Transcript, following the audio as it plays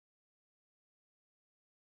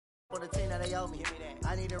on the team that they owe me.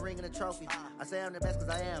 I need a ring and a trophy. I say I'm the best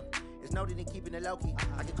because I am. It's no need in keeping it low-key.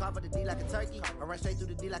 I can carve up the D like a turkey or run straight through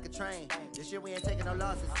the D like a train. This year we ain't taking no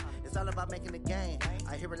losses. It's all about making the game.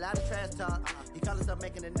 I hear a lot of trash talk. He call himself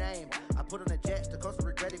making a name. I put on the Jets. The coach will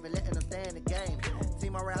regret even letting them stay in the game.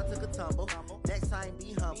 Team morale took a tumble. Next time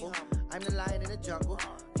be humble. I'm the lion in the jungle.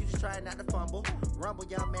 You just try not to fumble. Rumble,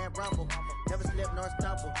 young man, rumble. Never slip nor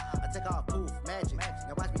stumble. I take off, poof, magic.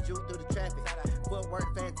 Now watch me juke through the traffic.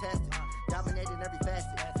 Footwork fantastic. Dominating every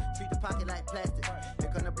facet. Treat the pocket like plastic.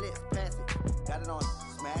 Here come the blitz, pass it. Got it on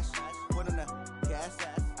smash. Put in the gas.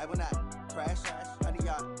 I will not crash.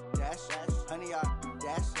 100-yard dash. 100-yard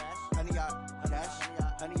dash. 100-yard dash.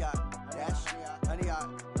 100-yard dash.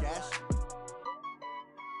 100-yard dash.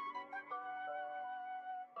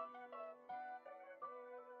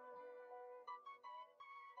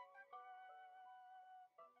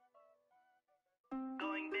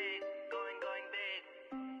 Going big, going big.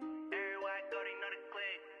 Everywhere I go, they know the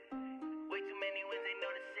click. Way too many wins, they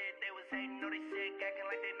know the shit. They was hating, know they sick, acting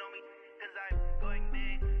like they know me. Cause I'm going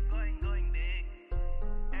big, going big.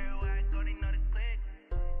 Everywhere I go, they know the click.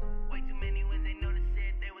 Way too many wins, they know the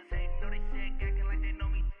shit. They was hating, know they sick, acting like they know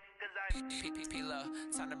me. Cause I'm P-P-P-Love,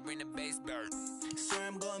 time to bring the bass bird. Swear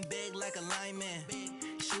I'm going big like a lineman.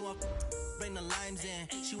 She want bring the limes in.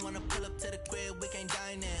 She wanna pull up to the crib, we can't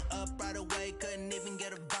dine in. Up right away, couldn't even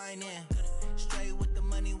get a vine in. Straight with the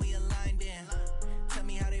money, we aligned in. Tell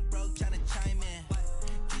me how they broke, tryna chime in.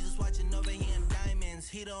 Jesus watching over here in diamonds.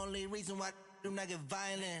 He the only reason why do not get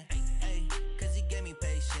violent. Ay, cause he gave me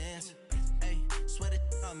patience. Ay, swear that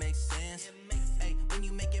all makes sense. Ay, when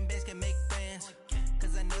you making bands, can make friends.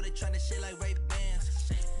 Cause I know they tryna shit like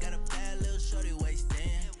Ray-Bans. Got a bad little shorty wasting.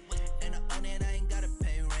 And I own it, I ain't gotta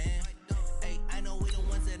pay rent. Ay, I know we the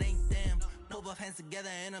ones that ain't them. Pull both hands together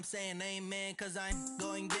and I'm saying amen. Cause I'm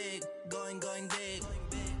going big, going big.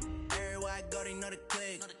 Everywhere I go, they know the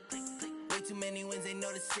click. Way too many wins, they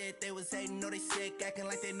know the shit. They was hating, know they sick, acting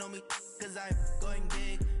like they know me. Cause I'm going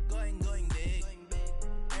big, going big.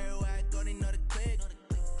 Everywhere I go, they know the click.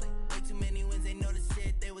 Way too many wins, they know the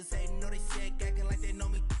shit. They was hating, know they sick, acting like they know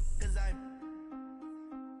me. Cause I'm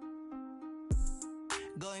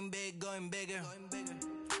going big, going bigger.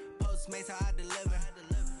 Postmates, how I deliver.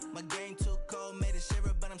 My game too cold, made it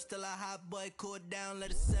shiver. But I'm still a hot boy, cool it down,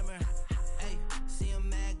 let it simmer. Hey, see him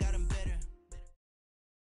mad, got him bitter.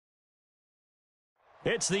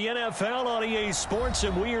 It's the NFL on EA Sports,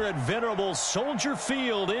 and we are at Venerable Soldier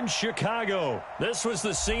Field in Chicago. This was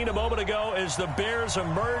the scene a moment ago as the Bears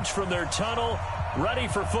emerged from their tunnel. Ready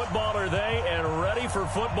for football are they, and ready for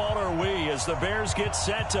football are we, as the Bears get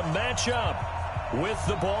set to match up with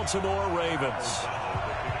the Baltimore Ravens.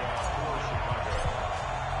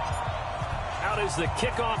 Out is the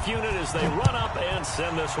kickoff unit as they run up and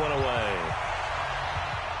send this one away.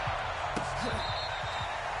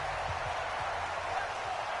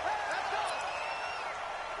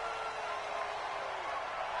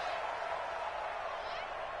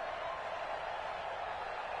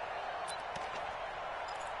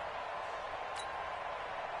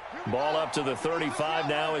 Ball up to the 35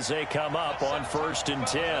 now as they come up on 1st and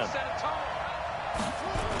 10.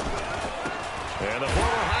 And the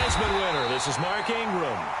former Heisman winner, this is Mark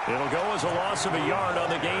Ingram. It'll go as a loss of a yard on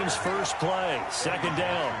the game's first play. 2nd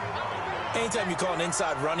down. Anytime you call an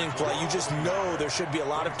inside running play, you just know there should be a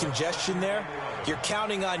lot of congestion there. You're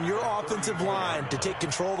counting on your offensive line to take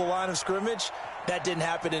control of the line of scrimmage. That didn't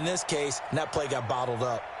happen in this case, and that play got bottled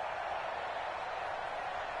up.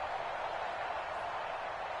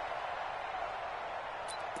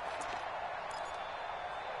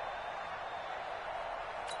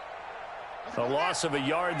 A loss of a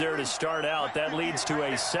yard there to start out. That leads to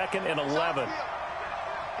a 2nd and 11.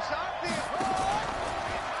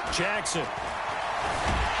 Jackson.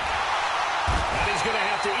 And he's going to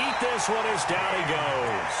have to eat this one as down he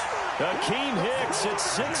goes. Akeem Hicks at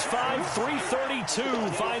 6'5",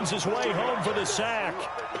 332 finds his way home for the sack.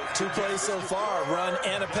 2 plays so far, a run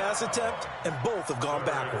and a pass attempt, and both have gone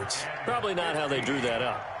backwards. Probably not how they drew that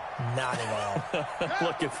up. Not at all.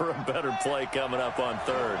 Looking for a better play coming up on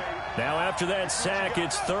 3rd. Now after that sack,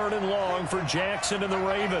 it's 3rd and long for Jackson and the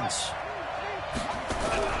Ravens.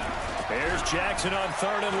 There's Jackson on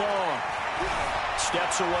 3rd and long.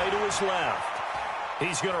 Steps away to his left.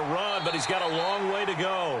 He's going to run, but he's got a long way to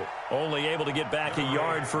go. Only able to get back a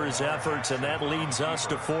yard for his efforts, and that leads us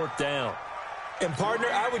to 4th down. And, partner,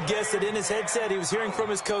 I would guess that in his headset he was hearing from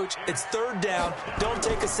his coach, it's 3rd down, don't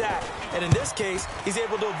take a sack. And in this case, he's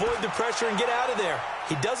able to avoid the pressure and get out of there.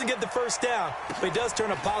 He doesn't get the 1st down, but he does turn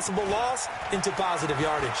a possible loss into positive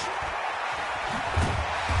yardage.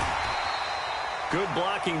 Good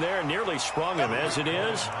blocking there. Nearly sprung him. As it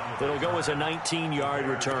is, it'll go as a 19-yard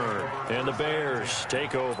return. And the Bears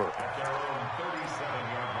take over.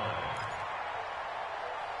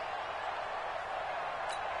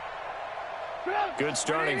 Good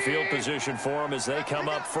starting field position for them as they come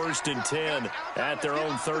up 1st and 10 at their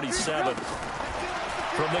own 37.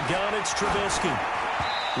 From the gun, it's Trubisky.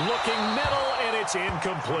 Looking middle, and it's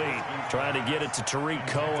incomplete. Trying to get it to Tariq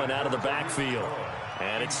Cohen out of the backfield.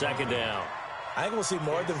 And it's 2nd down. I think we'll see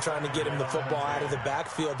more of them trying to get him the football out of the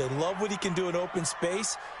backfield. They love what he can do in open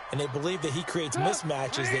space, and they believe that he creates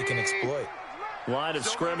mismatches they can exploit. Line of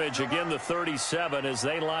scrimmage, again the 37 as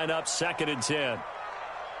they line up 2nd and 10.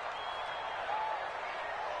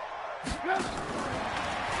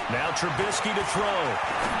 Now Trubisky to throw.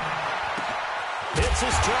 Hits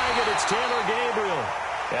his target. It's Taylor Gabriel.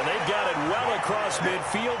 And they've got it well across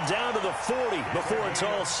midfield down to the 40 before it's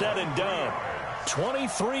all said and done.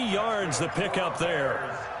 23 yards the pickup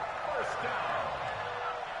there.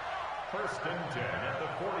 First and 10 at the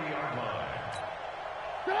 40-yard line.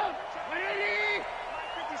 Go!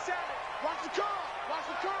 57. Watch the curl. Watch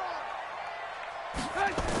the curl.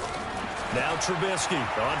 Now Trubisky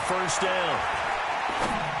on 1st down.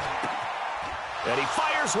 And he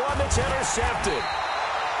fires one that's intercepted.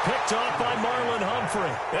 Picked off by Marlon Humphrey.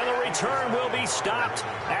 And the return will be stopped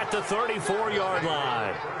at the 34-yard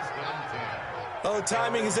line. Oh,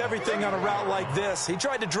 timing is everything on a route like this. He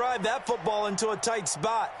tried to drive that football into a tight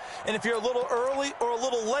spot. And if you're a little early or a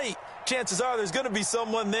little late, chances are there's going to be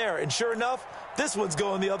someone there. And sure enough, this one's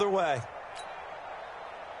going the other way.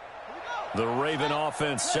 The Raven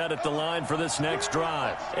offense set at the line for this next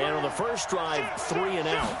drive. And on the first drive, 3 and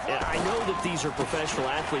out. And I know that these are professional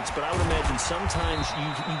athletes, but I would imagine sometimes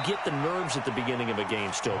you get the nerves at the beginning of a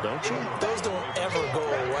game still, don't you? Those don't ever go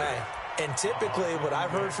away. And typically what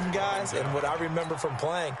I've heard from guys and what I remember from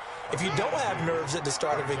playing, if you don't have nerves at the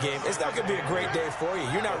start of a game, it's not going to be a great day for you.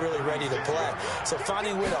 You're not really ready to play. So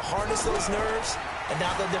finding a way to harness those nerves and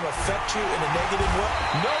not let them affect you in a negative way.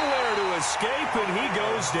 Nowhere to escape, and he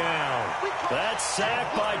goes down. That's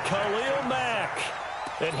sacked by Khalil Mack.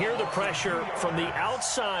 And here the pressure from the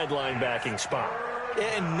outside linebacking spot.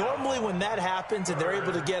 And normally when that happens and they're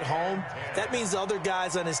able to get home, that means the other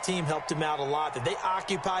guys on his team helped him out a lot. That they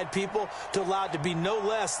occupied people to allow it to be no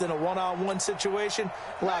less than a one-on-one situation,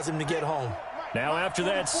 allows him to get home. Now after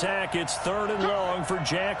that sack, it's 3rd and long for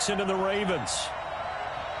Jackson and the Ravens.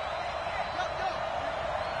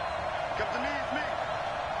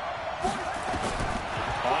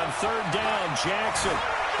 On 3rd down, Jackson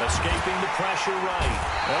escaping the pressure right.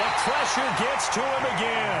 And the pressure gets to him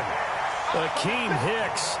again. Akeem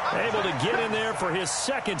Hicks able to get in there for his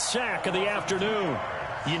 2nd sack of the afternoon.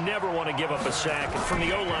 You never want to give up a sack. From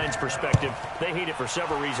the O-line's perspective, they hate it for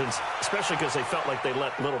several reasons, especially because they felt like they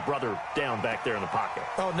let little brother down back there in the pocket.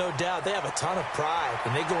 Oh, no doubt. They have a ton of pride,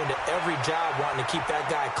 and they go into every job wanting to keep that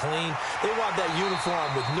guy clean. They want that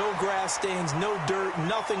uniform with no grass stains, no dirt,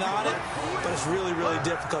 nothing on it, but it's really, really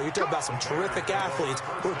difficult. You're talking about some terrific athletes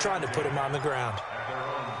who are trying to put him on the ground.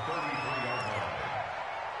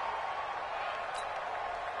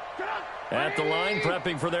 At the line,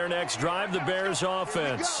 prepping for their next drive, the Bears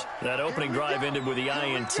offense. That opening drive ended with the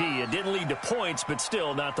INT. It didn't lead to points, but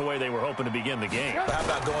still not the way they were hoping to begin the game. But how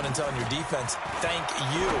about going and telling your defense, thank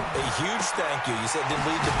you, a huge thank you. You said it didn't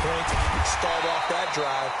lead to points, start off that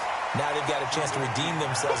drive. Now they've got a chance to redeem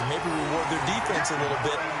themselves and maybe reward their defense a little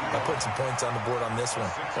bit by putting some points on the board on this one.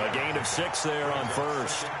 A gain of 6 there on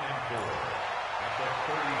 1st.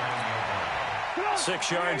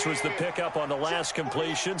 6 yards was the pickup on the last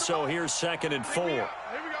completion, so here's 2nd and 4.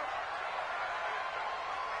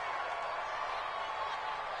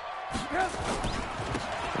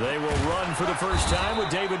 They will run for the first time with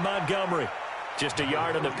David Montgomery. Just a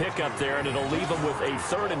yard on the pickup there, and it'll leave them with a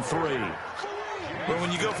 3rd and 3. But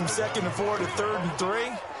when you go from 2nd and 4 to 3rd and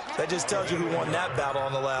 3, that just tells you who won that battle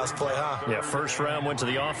on the last play, huh? Yeah, first round went to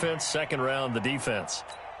the offense, second round the defense.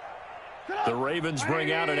 The Ravens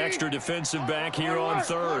bring out an extra defensive back here on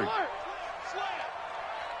 3rd.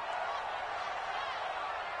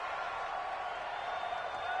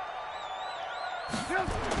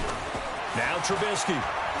 Now Trubisky.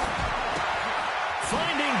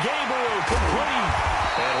 Finding Gabriel complete.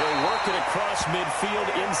 And he'll work it across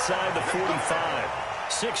midfield inside the 45.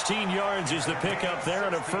 16 yards is the pickup there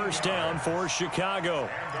and a first down for Chicago.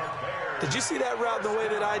 Did you see that route the way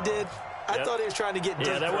that I did? I thought he was trying to get deep.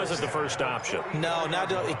 Yeah, that wasn't the first option. No,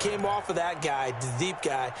 it came off of that guy, the deep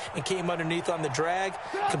guy, and came underneath on the drag,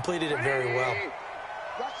 completed it very well.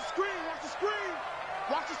 Watch the screen, watch the screen,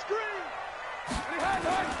 watch the screen.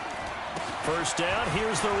 First down,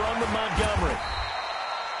 here's the run with Montgomery.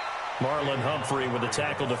 Marlon Humphrey with the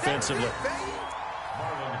tackle defensively.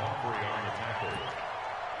 Marlon Humphrey on the tackle.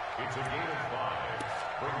 It's a gain of 5.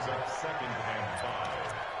 Brings up 2nd and 5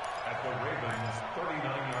 at the Ravens'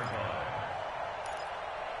 39-yard line.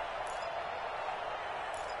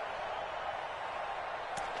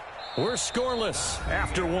 We're scoreless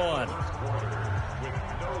after 1. With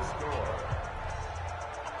no score.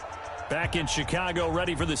 Back in Chicago,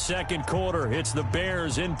 ready for the second quarter. It's the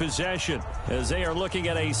Bears in possession as they are looking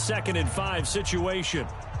at a 2nd and 5 situation.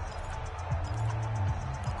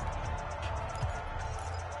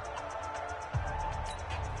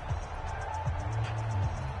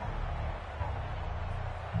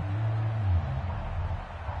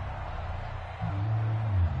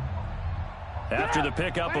 After the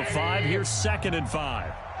pickup of 5, here's 2nd and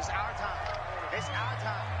 5. It's our time. It's our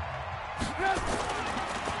time.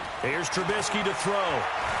 Here's Trubisky to throw.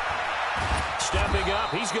 Stepping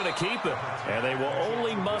up, he's going to keep it. And they will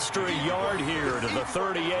only muster a yard here to the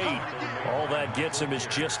 38. All that gets him is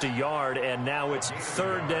just a yard, and now it's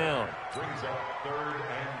 3rd down. Brings up 3rd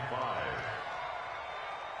and 5.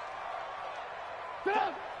 Get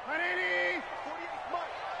up. 180. 48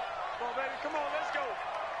 Mike. Come on, baby. Come on, let's go.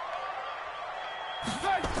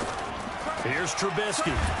 Here's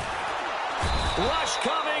Trubisky. Rush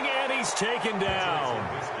coming, and he's taken down.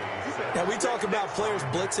 Now, we talk about players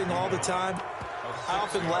blitzing all the time. I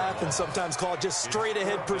often laugh and sometimes call it just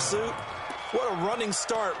straight-ahead pursuit. What a running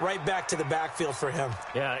start right back to the backfield for him.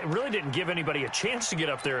 Yeah, it really didn't give anybody a chance to get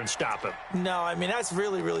up there and stop him. No, I mean, that's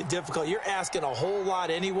really, really difficult. You're asking a whole lot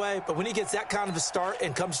anyway, but when he gets that kind of a start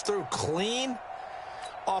and comes through clean,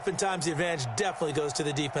 oftentimes the advantage definitely goes to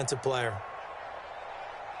the defensive player.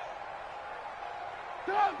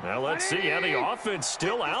 Now let's see how the offense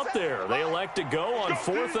still out there. They elect to go on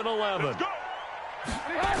 4th and 11.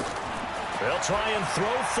 They'll try and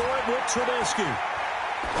throw for it with Trubisky.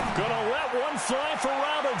 Gonna let one fly for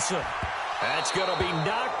Robinson. That's gonna be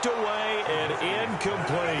knocked away and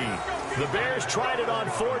incomplete. The Bears tried it on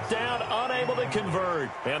 4th down, unable to convert.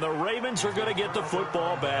 And the Ravens are gonna get the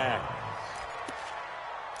football back.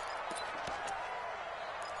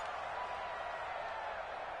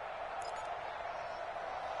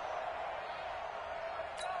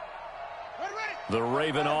 The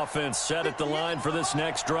Raven offense set at the line for this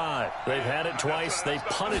next drive. They've had it twice. They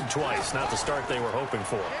punted twice. Not the start they were hoping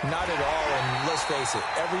for. Not at all, and let's face it,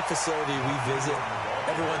 every facility we visit,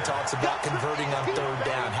 everyone talks about converting on 3rd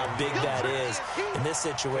down, how big that is. In this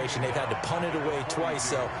situation, they've had to punt it away twice,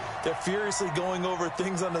 so they're furiously going over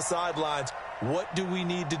things on the sidelines. What do we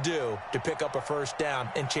need to do to pick up a 1st down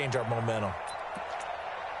and change our momentum?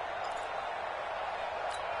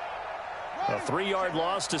 A 3-yard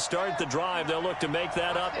loss to start the drive. They'll look to make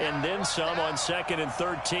that up and then some on 2nd and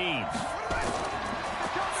 13.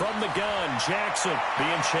 From the gun, Jackson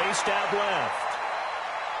being chased out left.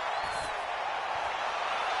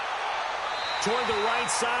 Toward the right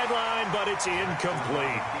sideline, but it's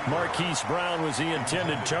incomplete. Marquise Brown was the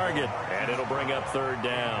intended target, and it'll bring up 3rd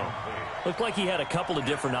down. Looked like he had a couple of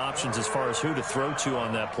different options as far as who to throw to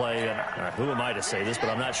on that play. And who am I to say this, but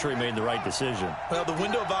I'm not sure he made the right decision. Well, the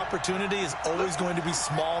window of opportunity is always going to be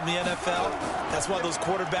small in the NFL. That's why those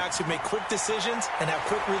quarterbacks who make quick decisions and have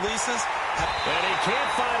quick releases. And he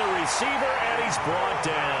can't find a receiver, and he's brought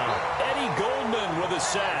down. Eddie Goldman with a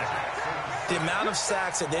sack. The amount of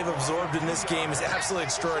sacks that they've absorbed in this game is absolutely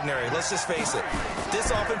extraordinary. Let's just face it.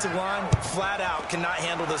 This offensive line, flat out, cannot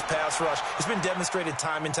handle this pass rush. It's been demonstrated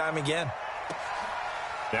time and time again.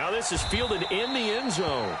 Now this is fielded in the end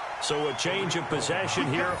zone. So a change of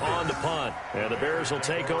possession here on the punt. And the Bears will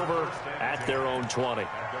take over at their own 20.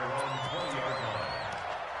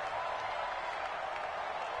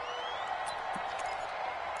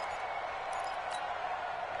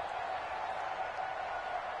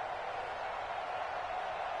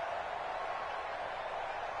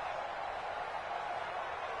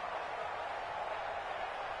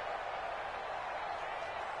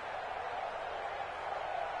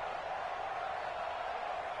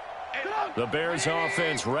 The Bears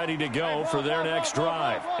offense ready to go for their next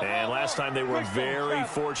drive. And last time they were very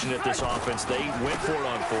fortunate, this offense. They went for it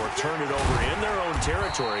on 4th, turned it over in their own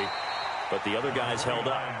territory, but the other guys held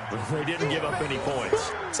up. They didn't give up any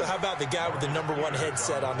points. So how about the guy with the #1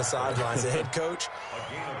 headset on the sidelines, the head coach?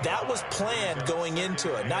 That was planned going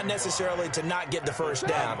into it, not necessarily to not get the 1st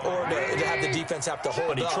down or to have the defense have to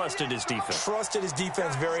hold up. But he trusted his defense. Trusted his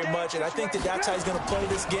defense very much, and I think that's how he's going to play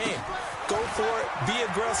this game. Go for it, be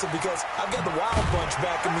aggressive, because I've got the Wild Bunch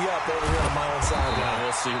backing me up over here on my own side. Now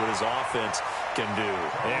we'll see what his offense can do.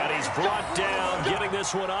 And he's brought down, getting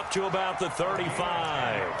this one up to about the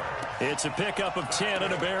 35. It's a pickup of 10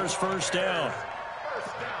 and a Bears 1st down.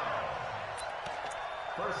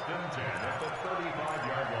 First and 10 at the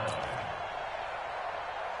 35-yard line.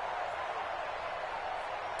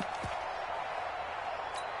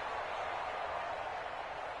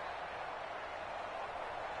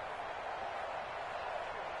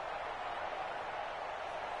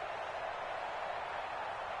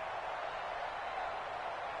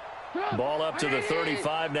 Ball up to the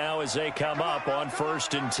 35 now as they come up on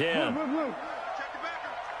first and 10.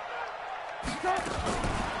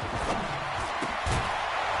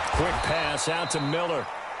 Quick pass out to Miller.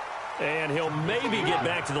 And he'll maybe get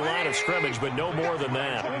back to the line of scrimmage, but no more than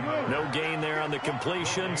that. No gain there on the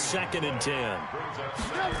completion. Second and 10.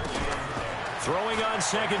 Throwing on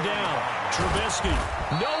second down. Trubisky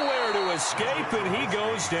nowhere to escape, and he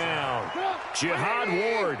goes down. Jihad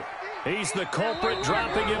Ward. He's the culprit,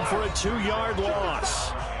 dropping him for a 2-yard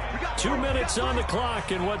loss. 2 minutes on the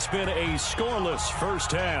clock in what's been a scoreless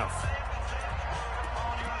first half.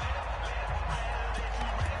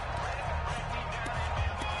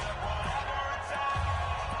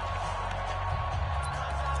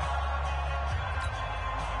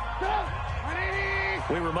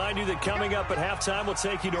 We remind you that coming up at halftime, we'll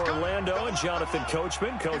take you to Orlando and Jonathan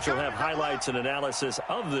Coachman. Coach will have highlights and analysis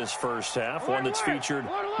of this first half, one that's featured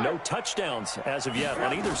no touchdowns as of yet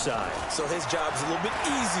on either side. So his job's a little bit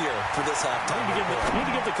easier for this halftime. Need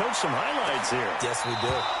to give the coach some highlights here. Yes, we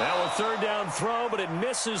do. Now a third down throw, but it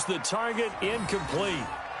misses the target, incomplete.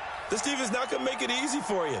 This team is not going to make it easy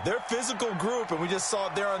for you. They're a physical group, and we just saw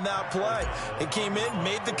it there on that play. It came in,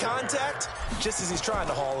 made the contact, just as he's trying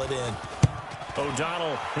to haul it in.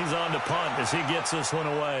 O'Donnell, he's on to punt as he gets this one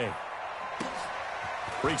away.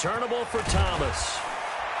 Returnable for Thomas.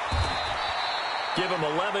 Give him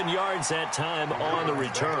 11 yards that time on the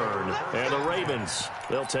return. And the Ravens,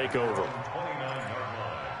 they'll take over.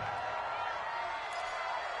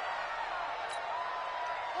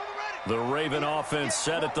 The Raven offense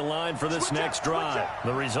set at the line for this next drive.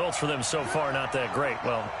 The results for them so far not that great.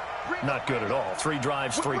 Well, not good at all. 3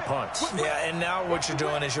 drives, 3 punts. Yeah, and now what you're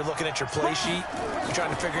doing is you're looking at your play sheet. You're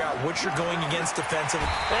trying to figure out what you're going against defensively.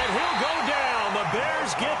 And he'll go down. The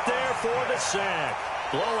Bears get there for the sack.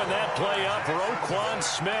 Blowing that play up for Roquan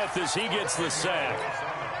Smith as he gets the sack.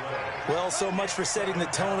 Well, so much for setting the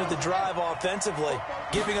tone of the drive offensively.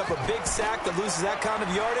 Giving up a big sack that loses that kind of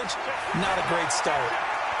yardage, not a great start.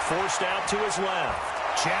 Forced out to his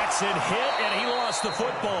left. Jackson hit, and he lost the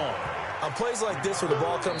football. On plays like this where the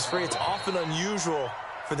ball comes free, it's often unusual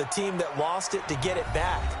for the team that lost it to get it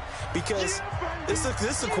back. Because this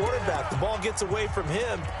is a quarterback. The ball gets away from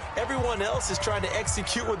him. Everyone else is trying to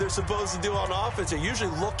execute what they're supposed to do on offense. They're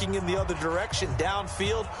usually looking in the other direction,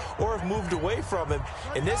 downfield, or have moved away from him.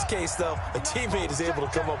 In this case, though, a teammate is able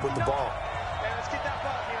to come up with the ball.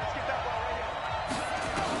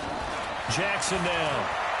 Jackson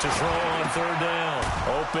now to throw on third down.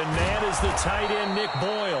 Open man is the tight end, Nick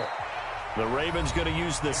Boyle. The Ravens going to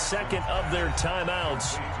use the second of their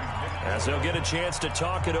timeouts as they'll get a chance to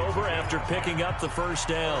talk it over after picking up the first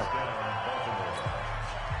down.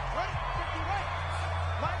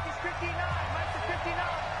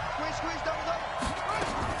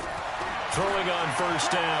 Throwing on first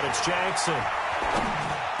down, it's Jackson.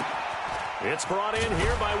 It's brought in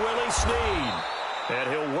here by Willie Snead. And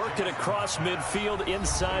he'll work it across midfield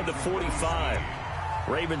inside the 45.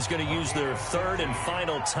 Ravens going to use their third and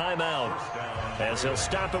final timeout as they'll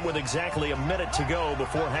stop it with exactly a minute to go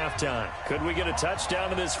before halftime. Could we get a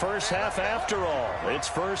touchdown in this first half after all? It's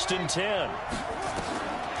first and 10.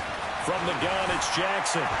 From the gun, it's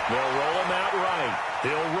Jackson. They'll roll him out right.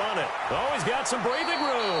 He'll run it. Oh, he's got some breathing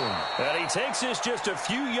room. And he takes this just a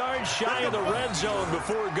few yards shy of the red zone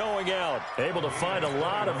before going out. Able to find a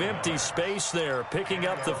lot of empty space there, picking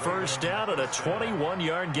up the first down at a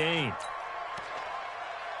 21-yard gain.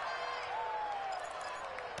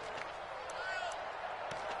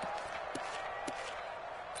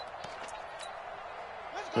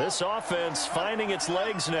 This offense finding its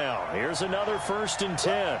legs now. Here's another first and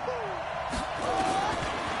 10.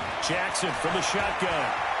 Jackson from the shotgun.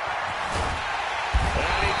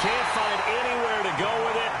 And he can't find anywhere to go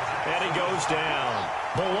with it, and he goes down.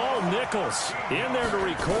 Bilal Nichols in there to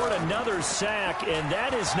record another sack, and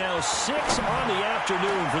that is now 6 on the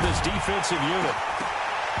afternoon for this defensive unit.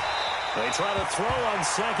 They try to throw on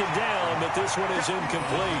second down, but this one is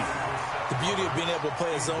incomplete. The beauty of being able to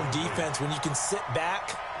play a zone defense when you can sit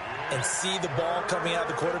back and see the ball coming out of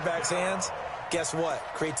the quarterback's hands, guess what?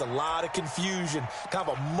 Creates a lot of confusion, kind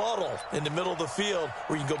of a muddle in the middle of the field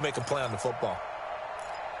where you can go make a play on the football.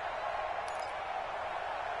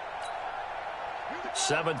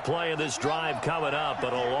 7th play of this drive coming up,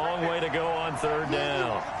 but a long way to go on third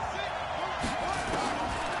down.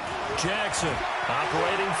 Jackson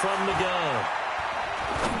operating from the gun.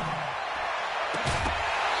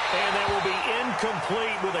 And that will be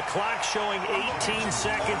incomplete with a clock showing 18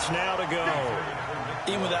 seconds now to go.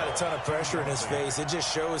 Even without a ton of pressure in his face, it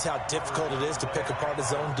just shows how difficult it is to pick apart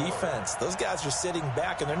his own defense. Those guys are sitting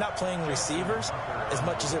back, and they're not playing receivers as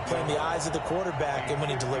much as they're playing the eyes of the quarterback and when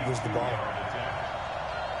he delivers the ball.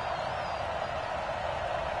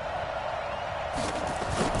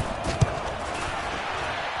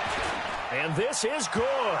 And this is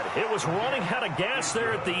good. It was running out of gas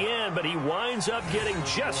there at the end, but he winds up getting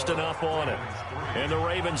just enough on it. And the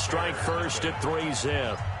Ravens strike first at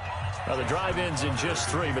 3-zip. Now, the drive ends in just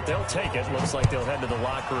 3, but they'll take it. Looks like they'll head to the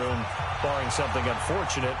locker room, barring something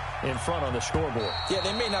unfortunate, in front on the scoreboard. Yeah,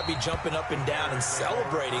 they may not be jumping up and down and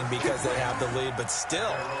celebrating because they have the lead, but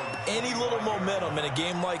still, any little momentum in a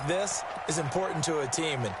game like this is important to a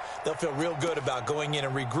team, and they'll feel real good about going in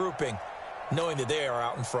and regrouping, knowing that they are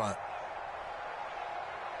out in front.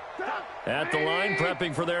 At the line,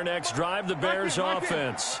 prepping for their next drive, the Bears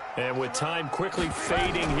offense. And with time quickly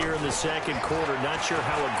fading here in the second quarter, not sure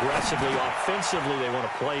how aggressively, offensively they want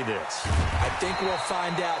to play this. I think we'll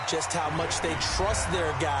find out just how much they trust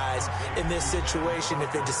their guys in this situation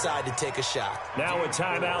if they decide to take a shot. Now a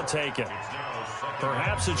timeout taken.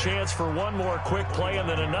 Perhaps a chance for one more quick play and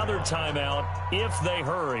then another timeout if they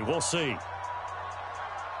hurry. We'll see.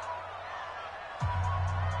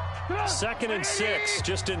 2nd and 6,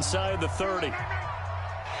 just inside the 30.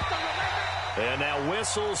 And now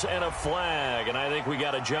whistles and a flag, and I think we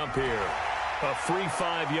got a jump here. A free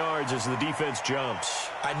 5 yards as the defense jumps.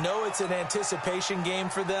 I know it's an anticipation game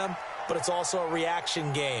for them, but it's also a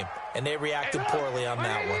reaction game, and they reacted poorly on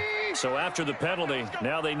that one. So after the penalty,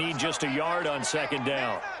 now they need just a yard on 2nd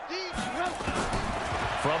down.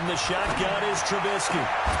 From the shotgun is Trubisky.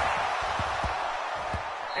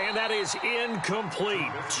 And that is incomplete.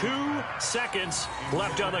 2 seconds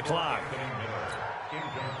left on the clock.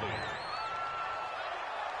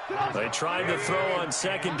 They tried to throw on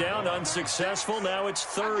 2nd down, unsuccessful. Now it's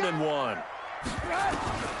 3rd and 1.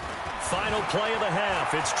 Final play of the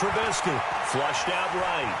half. It's Trubisky. Flushed out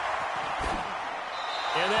right.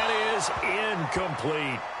 And that is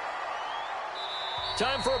incomplete.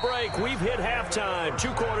 Time for a break. We've hit halftime. 2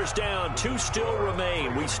 quarters down. 2 still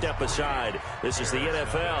remain. We step aside. This is the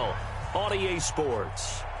NFL on EA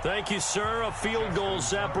Sports. Thank you, sir. A field goal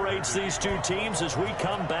separates these two teams as we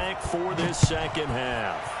come back for this second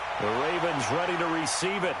half. The Ravens ready to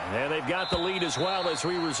receive it, and they've got the lead as well as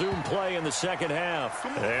we resume play in the second half.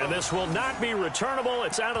 And this will not be returnable.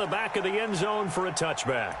 It's out of the back of the end zone for a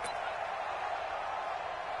touchback.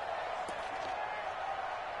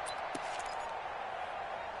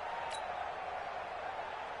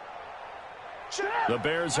 The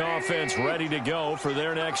Bears offense ready to go for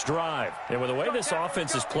their next drive. And with the way this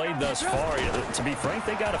offense has played thus far, to be frank,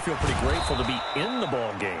 they got to feel pretty grateful to be in the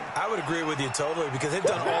ball game. I would agree with you totally because they've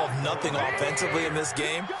done all of nothing offensively in this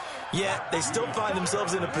game, yet they still find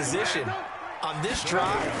themselves in a position on this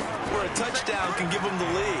drive where a touchdown can give them the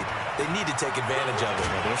lead. They need to take advantage of it.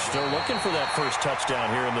 Well, they're still looking for that first touchdown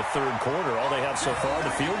here in the 3rd quarter. All they have so far,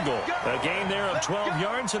 the field goal. A gain there of 12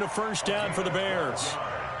 yards and a first down for the Bears.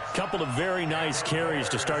 Couple of very nice carries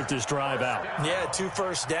to start this drive out. Yeah, 2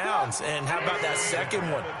 first downs. And how about that second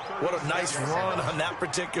one? What a nice run on that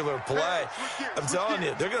particular play. I'm telling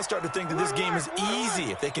you, they're going to start to think that this game is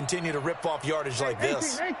easy if they continue to rip off yardage like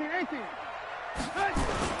this.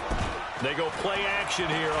 They go play action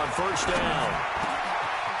here on first down.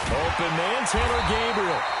 Open man, Taylor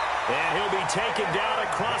Gabriel. And he'll be taken down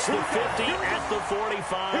across the 50 at the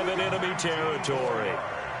 45 in enemy territory.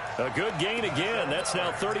 A good gain again. That's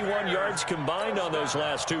now 31 yards combined on those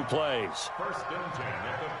last 2 plays.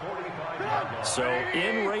 So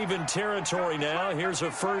in Raven territory now. Here's a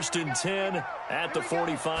 1st and 10 at the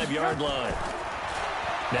 45-yard line.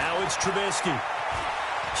 Now it's Trubisky.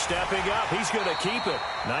 Stepping up. He's going to keep it.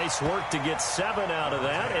 Nice work to get 7 out of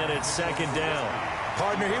that, and it's 2nd down.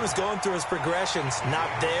 Partner, he was going through his progressions. Not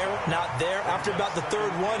there, not there. After about the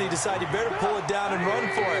 3rd one, he decided he better pull it down and run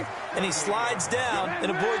for it. And he slides down and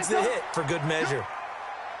avoids the hit for good measure.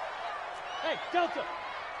 Hey, Delta.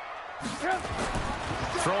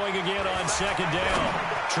 Throwing again on 2nd down.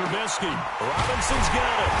 Trubisky. Robinson's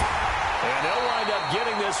got it. And they'll wind up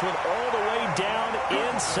getting this one all the way down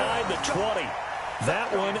inside the 20.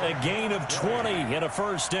 That one a gain of 20 and a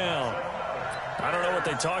first down. I don't know what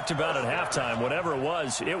they talked about at halftime. Whatever it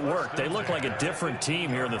was, it worked. They look like a different team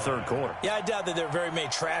here in the third quarter. Yeah, I doubt that there are very many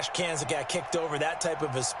trash cans that got kicked over, that type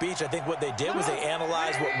of a speech. I think what they did was they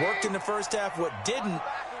analyzed what worked in the first half, what didn't,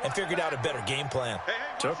 and figured out a better game plan.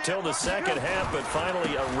 Took till the second half, but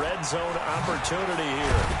finally a red zone opportunity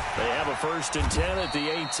here. They have a 1st and 10 at the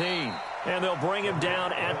 18, and they'll bring him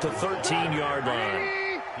down at the 13-yard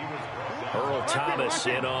line. Earl Thomas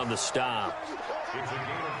in on the stop. It's a gain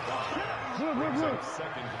of 5. Brings up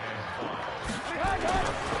 2nd and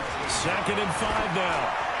 5. 2nd and 5 now.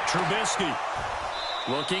 Trubisky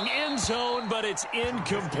looking end zone, but it's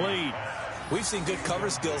incomplete. We've seen good cover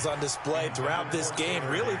skills on display throughout this game,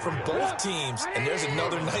 really from both teams. And there's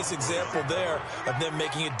another nice example there of them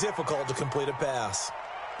making it difficult to complete a pass.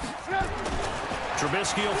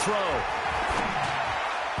 Trubisky will throw.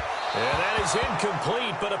 And that is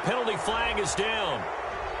incomplete, but a penalty flag is down.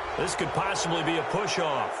 This could possibly be a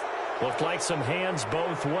push-off. Looked like some hands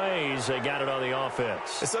both ways. They got it on the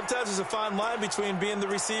offense. And sometimes there's a fine line between being the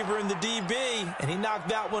receiver and the DB, and he knocked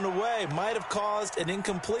that one away. Might have caused an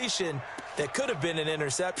incompletion that could have been an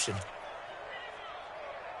interception.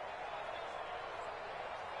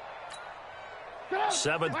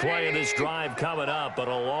 Seventh play of this drive coming up, but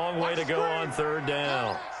a long way to go on 3rd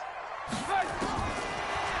down.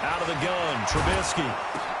 Out of the gun, Trubisky.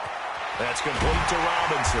 That's complete to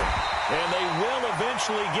Robinson. And they will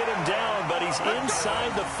eventually get him down, but he's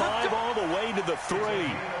inside the 5 all the way to the 3.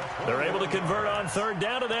 They're able to convert on 3rd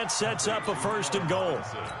down, and that sets up a 1st and goal.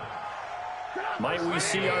 Might we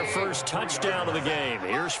see our first touchdown of the game?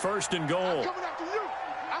 Here's 1st and goal.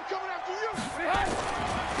 I'm coming after you.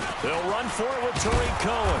 They'll run for it with Tariq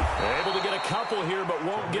Cohen. They're able to get a couple here, but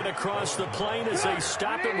won't get across the plane as they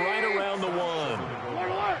stop him right around the 1.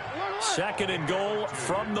 2nd and goal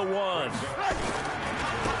from the 1.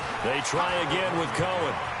 They try again with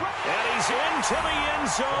Cohen. And he's into the end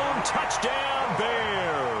zone. Touchdown,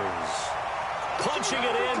 Bears. Punching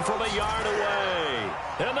it in from a yard away.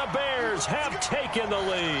 And the Bears have taken the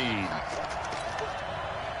lead.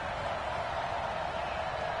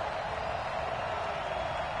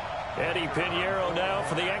 Eddie Pinheiro now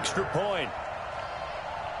for the extra point.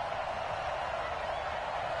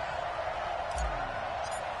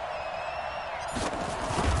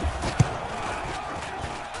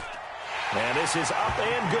 And this is up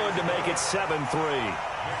and good to make it 7-3.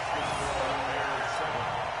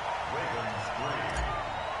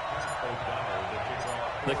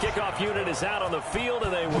 The kickoff unit is out on the field,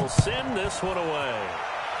 and they will send this one away.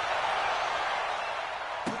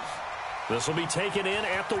 This will be taken in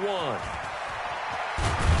at the 1.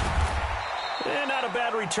 And not a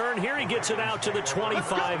bad return here. He gets it out to the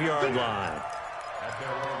 25-yard line. At their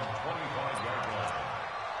own 25-yard line.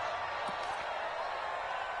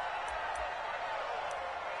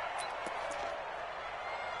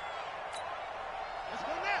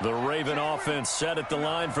 The Raven offense set at the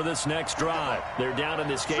line for this next drive. They're down in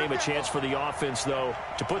this game. A chance for the offense, though,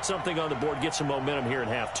 to put something on the board, get some momentum here in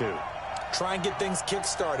half 2. Try and get things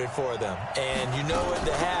kick-started for them. And you know at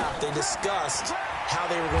the half, they discussed how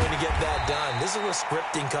they were going to get that done. This is where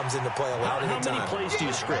scripting comes into play a lot of the time. How many plays do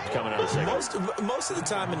you script coming out of the second? Most of the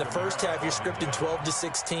time in the first half, you're scripting 12 to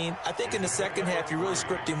 16. I think in the second half, you're really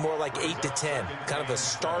scripting more like 8 to 10. Kind of a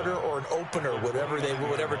starter or an opener,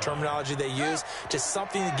 whatever terminology they use. Just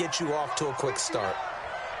something to get you off to a quick start.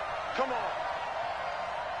 Come on.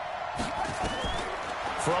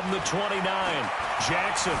 From the 29,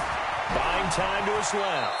 Jackson buying time to his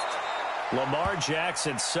left. Lamar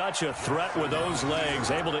Jackson, such a threat with those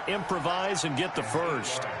legs, able to improvise and get the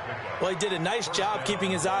first. Well, he did a nice job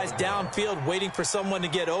keeping his eyes downfield, waiting for someone to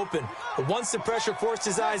get open. But once the pressure forced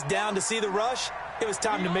his eyes down to see the rush, it was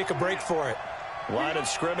time to make a break for it. Line of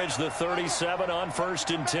scrimmage, the 37 on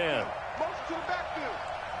 1st and 10.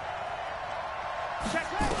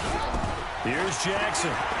 Here's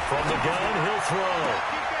Jackson. From the gun, he'll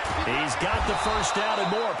throw. He's got the first down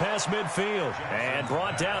and more past midfield. And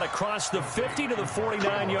brought down across the 50 to the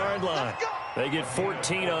 49-yard line. They get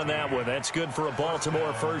 14 on that one. That's good for a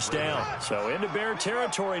Baltimore first down. So into Bear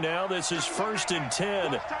territory now. This is 1st and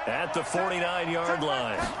 10 at the 49-yard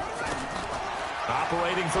line.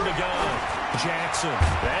 Operating from the gun, Jackson.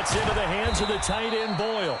 That's into the hands of the tight end,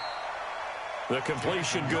 Boyle. The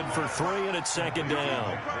completion good for 3, and it's 2nd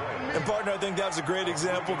down. And, partner, I think that's a great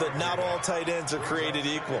example that not all tight ends are created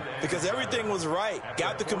equal. Because everything was right.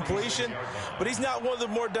 Got the completion, but he's not one of the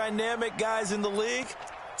more dynamic guys in the league.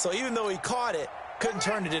 So even though he caught it, couldn't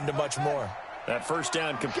turn it into much more. That first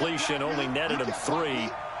down completion only netted him 3.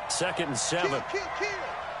 2nd and 7.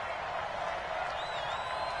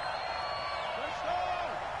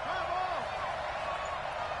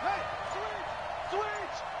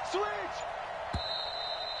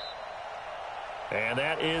 And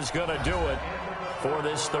that is going to do it for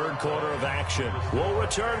this third quarter of action. We'll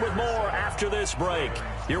return with more after this break.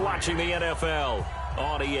 You're watching the NFL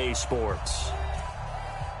on EA Sports.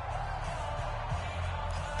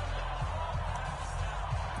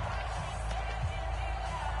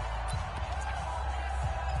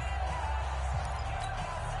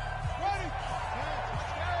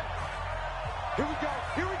 Here we go.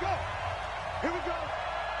 Here we go. Here we go.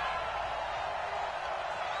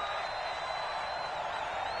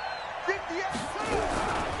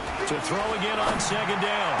 To throw again on second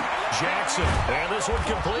down. Jackson. And this one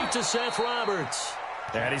complete to Seth Roberts.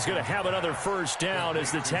 And he's going to have another first down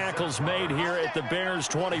as the tackle's made here at the Bears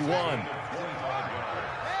 21.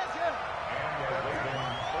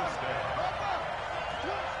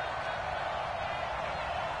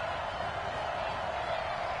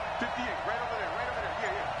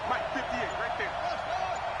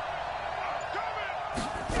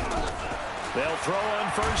 They'll throw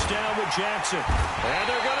on first down with Jackson. And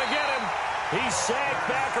they're going to get him. He's sacked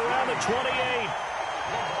back around the 28.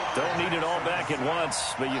 Don't need it all back at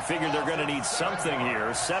once, but you figure they're going to need something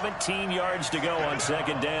here. 17 yards to go on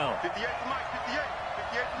second down. 58 to Mike, 58.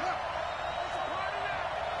 58 to Mike.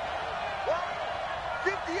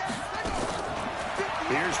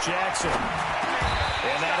 58. Here's Jackson.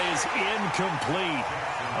 And that is incomplete.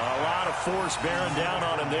 A lot of force bearing down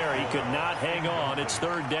on him there. He could not hang on. It's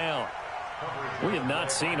third down. We have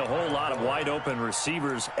not seen a whole lot of wide-open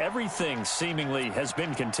receivers. Everything seemingly has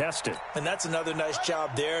been contested. And that's another nice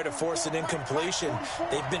job there to force an incompletion.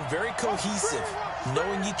 They've been very cohesive,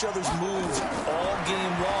 knowing each other's moves all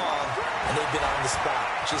game long, and they've been on the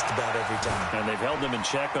spot just about every time. And they've held them in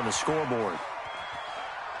check on the scoreboard.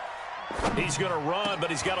 He's going to run, but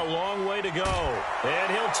he's got a long way to go.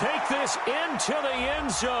 And he'll take this into the end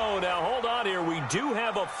zone. Now, hold on here. We do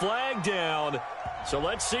have a flag down. So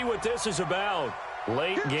let's see what this is about.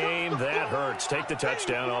 Late game, that hurts. Take the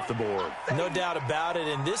touchdown off the board. No doubt about it,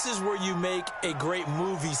 and this is where you make a great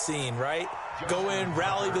movie scene, right? Go in,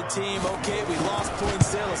 rally the team. Okay, we lost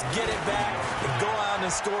points there. Let's get it back and go out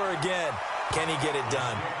and score again. Can he get it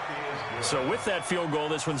done? So with that field goal,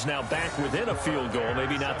 this one's now back within a field goal.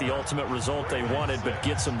 Maybe not the ultimate result they wanted, but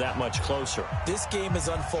gets them that much closer. This game is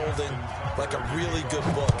unfolding like a really good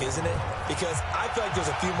book, isn't it? Because I feel like there's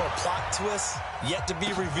a few more plot twists yet to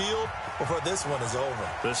be revealed before this one is over.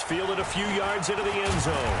 This fielded a few yards into the end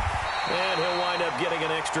zone. And he'll wind up getting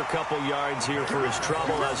an extra couple yards here for his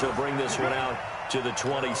trouble as he'll bring this one out to the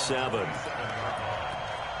 27.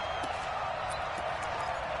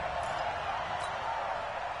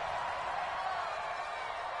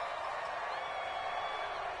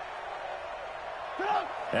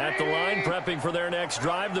 At the line, prepping for their next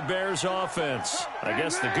drive, the Bears offense. I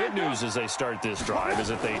guess the good news as they start this drive is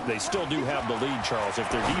that they still do have the lead, Charles, if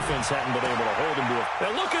their defense hadn't been able to hold them to it.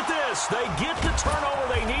 And look at this. They get the turnover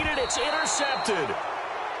they needed. It's intercepted.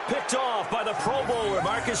 Picked off by the Pro Bowler,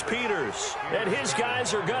 Marcus Peters. And his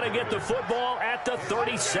guys are going to get the football at the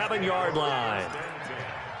 37-yard line.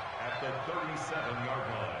 At the 37-yard line.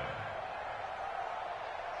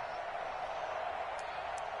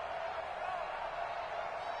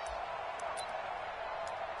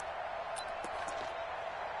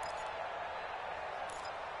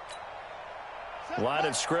 Line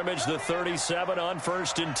of scrimmage, the 37 on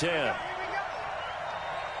 1st and 10.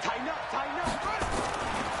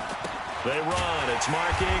 They run. It's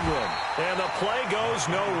Mark Ingram. And the play goes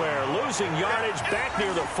nowhere. Losing yardage back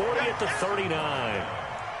near the 40 at the 39.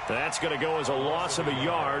 That's going to go as a loss of a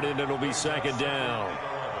yard, and it'll be second down.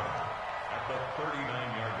 At the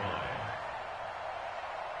 39-yard line.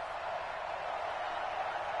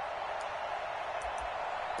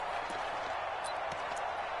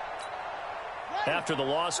 After the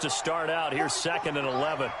loss to start out, here's 2nd and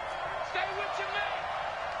 11.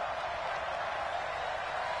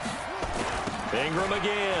 Ingram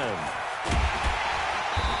again.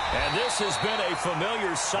 And this has been a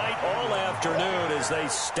familiar sight all afternoon as they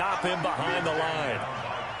stop him behind the line.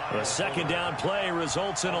 The second down play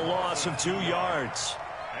results in a loss of 2 yards.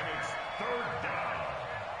 And it's third down.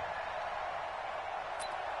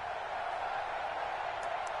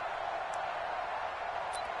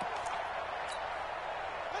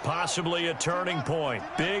 Possibly a turning point.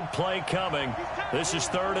 Big play coming. This is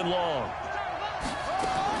 3rd and long.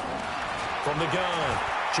 From the gun,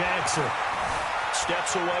 Jackson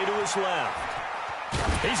steps away to his left.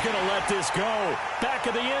 He's going to let this go. Back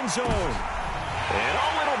of the end zone. And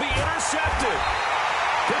it'll be intercepted.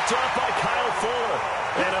 Picked off by Kyle Fuller.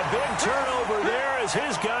 And a big turnover there as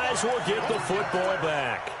his guys will get the football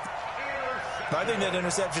back. I think that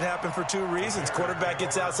interception happened for two reasons. Quarterback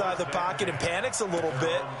gets outside the pocket and panics a little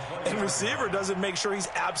bit, and receiver doesn't make sure he's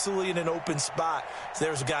absolutely in an open spot. So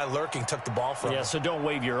there's a guy lurking, took the ball from him. Yeah, so don't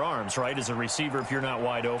wave your arms, right, as a receiver if you're not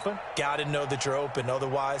wide open. Got to know that you're open.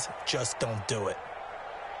 Otherwise, just don't do it.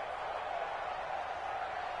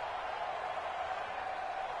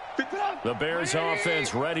 The Bears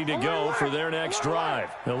offense ready to go for their next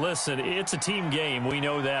drive. Now listen, it's a team game, we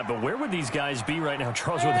know that, but where would these guys be right now,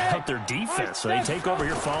 Charles, without their defense? So they take over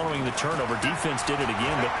here following the turnover. Defense did it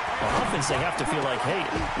again, but on offense they have to feel like, hey,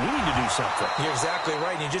 we need to do something. You're exactly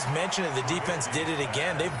right. You just mentioned it. The defense did it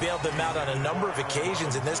again. They've bailed them out on a number of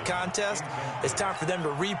occasions in this contest. It's time for them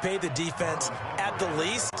to repay the defense at the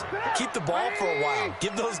least. Keep the ball for a while.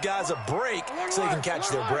 Give those guys a break so they can catch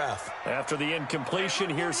their breath. After the incompletion,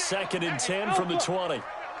 here's 2nd and 10 from the 20.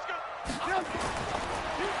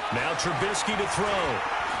 Now Trubisky to throw.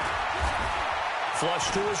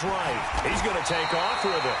 Flush to his right. He's going to take off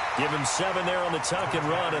with it. Give him 7 there on the tuck and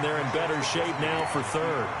run, and they're in better shape now for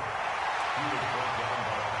 3rd.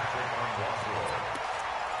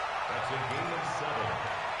 That's a gain of 7.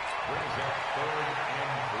 Brings up 3rd and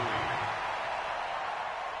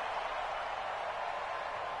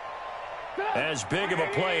 3. As big of a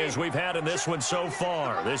play as we've had in this one so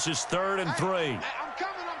far. This is 3rd and 3. I'm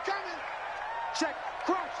coming. Check.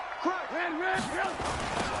 Crunch.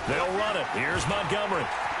 They'll run it. Here's Montgomery.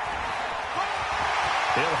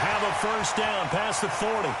 He'll have a first down past the 40.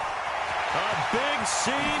 A big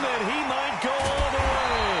seam, and he might go all the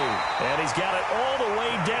way. And he's got it all the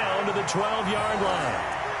way down to the 12-yard line.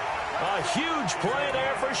 A huge play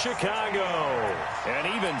there for Chicago. And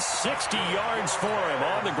even 60 yards for him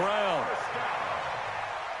on the ground.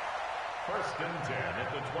 1st and 10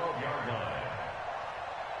 at the 12-yard line.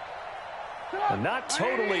 Not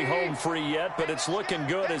totally home free yet, but it's looking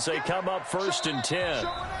good as they come up 1st and 10.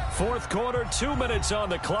 4th quarter, 2 minutes on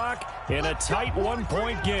the clock in a tight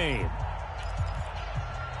 1-point game.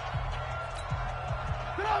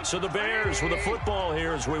 So the Bears with the football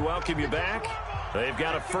here as we welcome you back. They've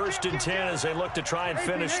got a 1st and 10 as they look to try and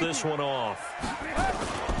finish this one off.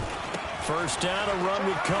 First down, a run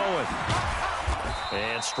with Cohen.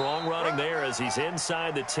 And strong running there as he's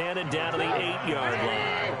inside the 10 and down to the 8-yard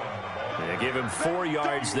line. They give him 4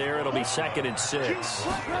 yards there. It'll be 2nd and 6.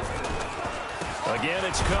 Again,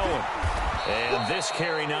 it's Cohen. And this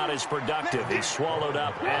carry not as productive. He's swallowed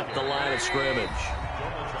up at the line of scrimmage.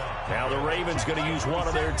 Now the Ravens going to use one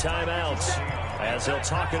of their timeouts as they'll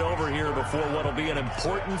talk it over here before what will be an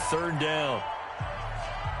important 3rd down.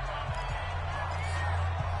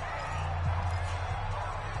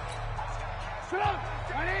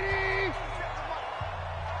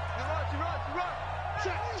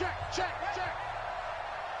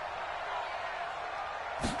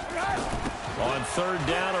 On 3rd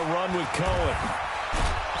down, a run with Cohen.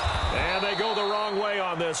 And they go the wrong way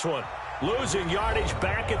on this one. Losing yardage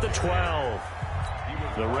back at the 12.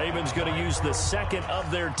 The Ravens going to use the 2nd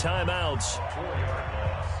of their timeouts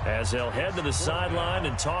as they'll head to the sideline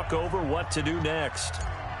and talk over what to do next.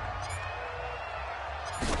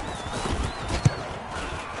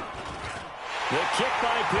 The kick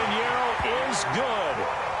by Pinheiro is good.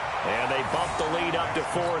 And they bump the lead up to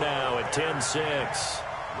 4 now at 10-6.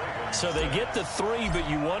 So they get to 3, but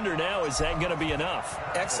you wonder now, is that going to be enough?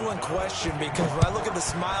 Excellent question, because when I look at the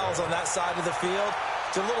smiles on that side of the field,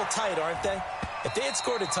 they're a little tight, aren't they? If they had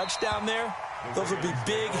scored a touchdown there, those would be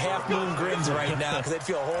big half-moon grins right now because they'd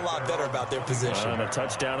feel a whole lot better about their position. And a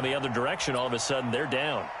touchdown in the other direction, all of a sudden they're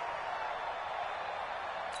down.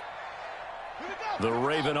 The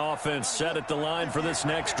Raven offense set at the line for this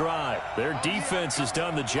next drive. Their defense has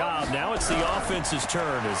done the job. Now it's the offense's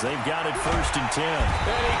turn as they've got it 1st and 10.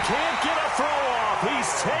 And he can't get a throw off.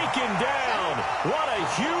 He's taken down. What a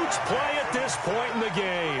huge play at this point in the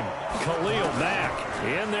game. Khalil Mack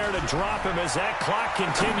in there to drop him as that clock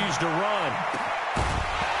continues to run.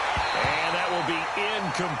 And that will be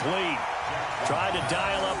incomplete. Tried to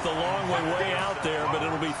dial up the long way out there, but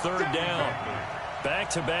it'll be 3rd down.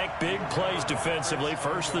 Back-to-back big plays defensively.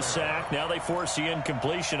 First the sack. Now they force the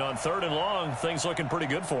incompletion on 3rd and long. Things looking pretty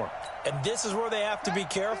good for them. And this is where they have to be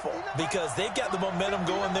careful because they've got the momentum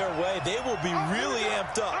going their way. They will be really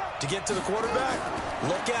amped up to get to the quarterback.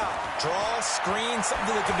 Look out. Draw, screen,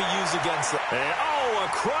 something that can be used against them. And, a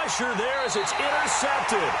crusher there as it's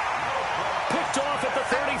intercepted. Picked off at the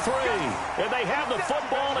 33. And they have the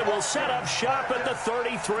football and will set up shop at the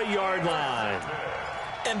 33-yard line.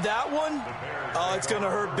 And that one, it's going to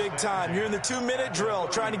hurt big time. You're in the 2-minute drill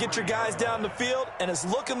trying to get your guys down the field, and it's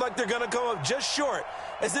looking like they're going to come up just short,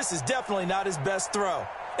 as this is definitely not his best throw,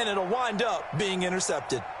 and it'll wind up being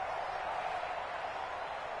intercepted.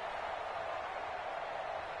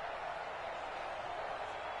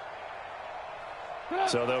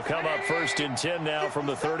 So they'll come up 1st and 10 now from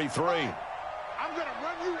the 33. I'm going to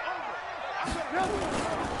run you over.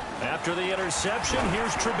 After the interception,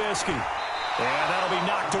 here's Trubisky. And that'll be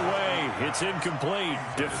knocked away. It's incomplete.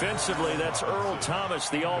 Defensively, that's Earl Thomas,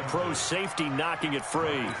 the all-pro safety, knocking it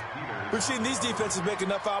free. We've seen these defenses make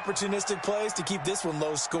enough opportunistic plays to keep this one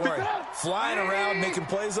low scoring. Flying around, making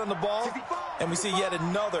plays on the ball, and we see yet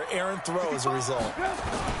another errant throw as a result.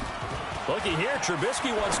 Looky here,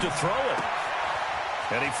 Trubisky wants to throw it.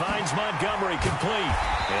 And he finds Montgomery complete.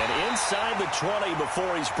 And inside the 20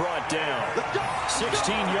 before he's brought down.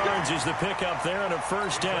 16 yards is the pickup there and a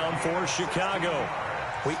 1st down for Chicago.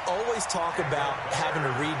 We always talk about having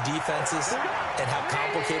to read defenses and how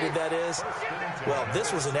complicated that is. Well,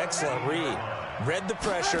 this was an excellent read. Read the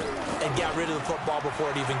pressure and got rid of the football before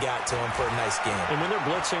it even got to him for a nice game. And when they're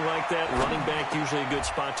blitzing like that, running back usually a good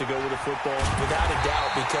spot to go with the football? Without a doubt,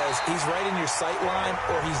 because he's right in your sight line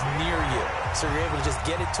or he's near you. So you're able to just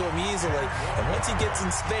get it to him easily. And once he gets in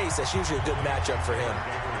space, that's usually a good matchup for him.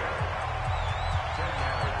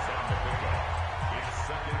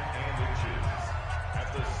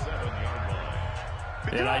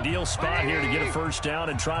 An ideal spot here to get a 1st down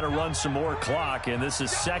and try to run some more clock, and this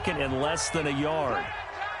is 2nd and less than a yard.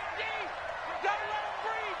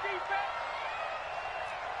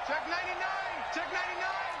 Check 99. Check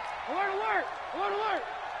 99. Alert, alert. Alert, alert.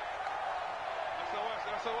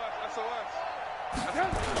 SOS.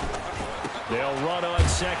 They'll run on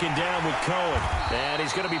 2nd down with Cohen. And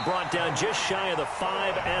he's going to be brought down just shy of the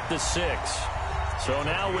 5 at the 6. So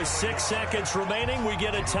now with 6 seconds remaining, we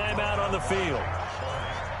get a timeout on the field.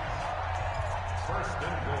 1st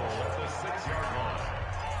and goal at the 6-yard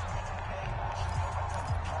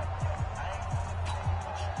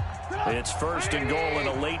line. It's 1st and goal and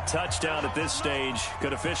a late touchdown at this stage.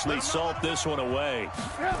 Could officially salt this one away.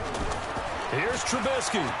 Here's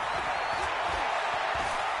Trubisky.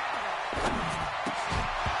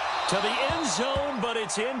 To the end zone, but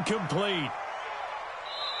it's incomplete.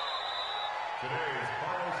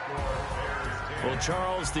 Well,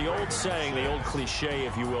 Charles, the old saying, the old cliche,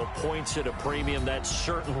 if you will, points at a premium, that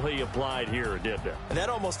certainly applied here, didn't it? And that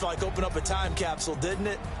almost felt like opened up a time capsule, didn't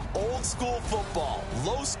it? Old school football,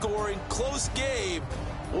 low scoring, close game.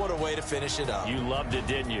 What a way to finish it up. You loved it,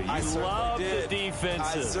 didn't you? You loved the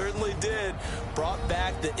defenses. I certainly did. Brought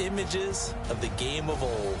back the images of the game of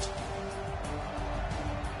old.